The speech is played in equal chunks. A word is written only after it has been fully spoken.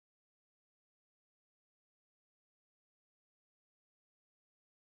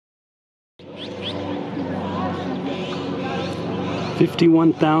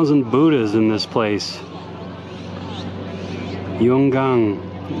51,000 Buddhas in this place. Yonggang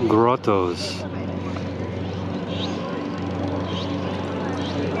Grottos.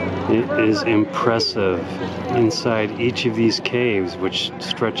 It is impressive inside each of these caves, which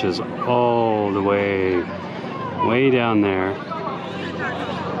stretches all the way down there.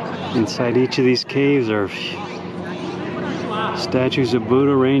 Inside each of these caves are statues of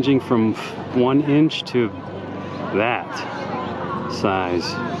Buddha ranging from 1 inch to that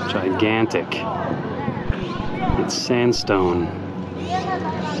size. Gigantic. It's sandstone.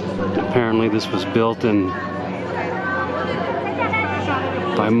 Apparently this was built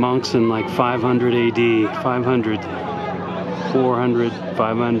by monks in like 500 AD, 500, 400,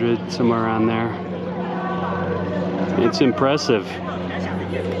 500, somewhere around there. It's impressive.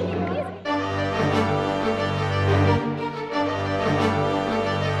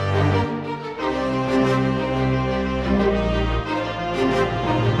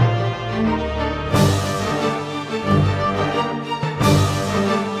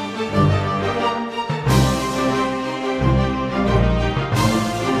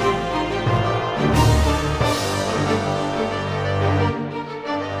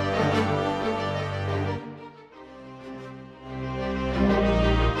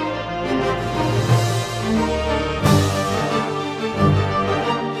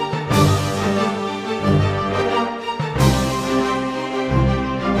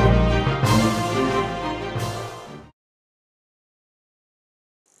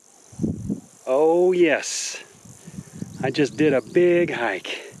 Oh yes, I just did a big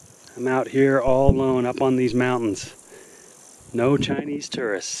hike. I'm out here all alone up on these mountains. No Chinese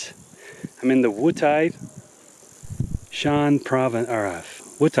tourists. I'm in the Wutai Shan province, or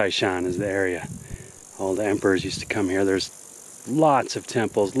Wutai Shan is the area. All the emperors used to come here. There's lots of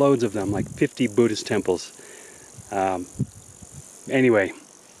temples, loads of them, like 50 Buddhist temples. Anyway,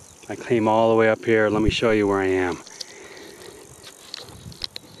 I came all the way up here. Let me show you where I am.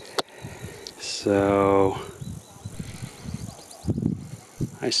 So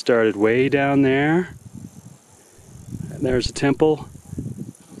I started way down there. There's a temple.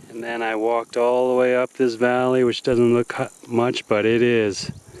 And then I walked all the way up this valley, which doesn't look much, but it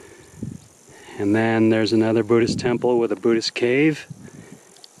is. And then there's another Buddhist temple with a Buddhist cave.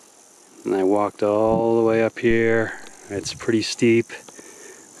 And I walked all the way up here. It's pretty steep.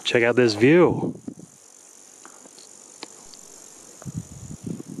 Check out this view.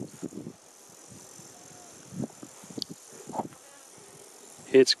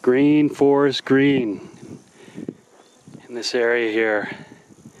 It's green, forest green in this area here.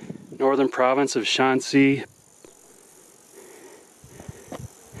 Northern province of Shanxi.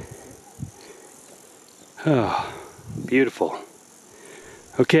 Oh, beautiful.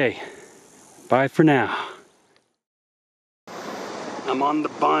 Okay, bye for now. I'm on the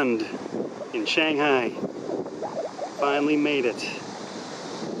Bund in Shanghai. Finally made it.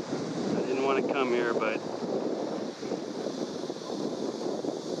 I didn't want to come here, but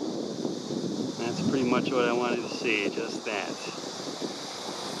that's pretty much what I wanted to see, just that.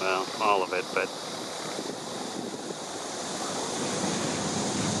 Well, all of it, but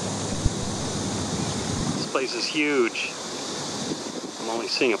this place is huge. I'm only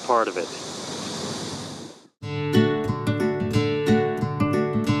seeing a part of it.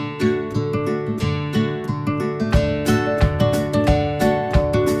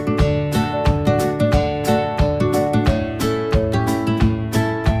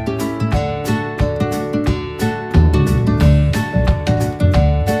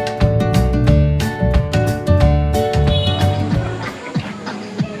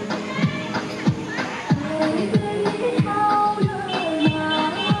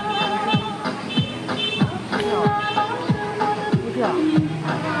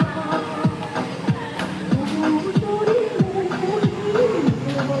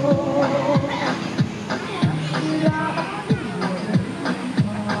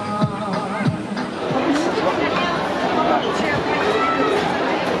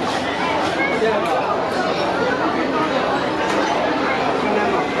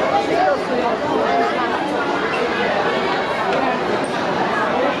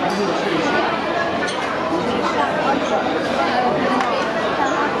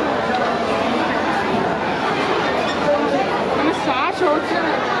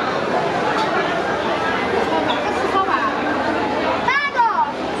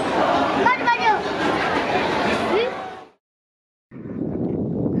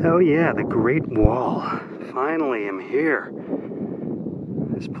 Oh yeah, the Great Wall. Finally, I'm here.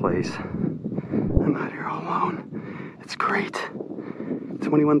 This place. I'm out here all alone. It's great.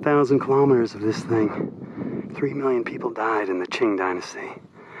 21,000 kilometers of this thing. 3 million people died in the Qing dynasty.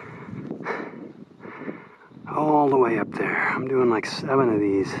 All the way up there. I'm doing like 7 of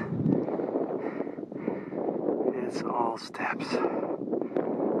these. It's all steps.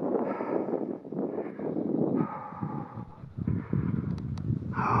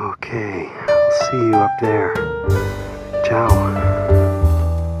 Okay, I'll see you up there. Ciao.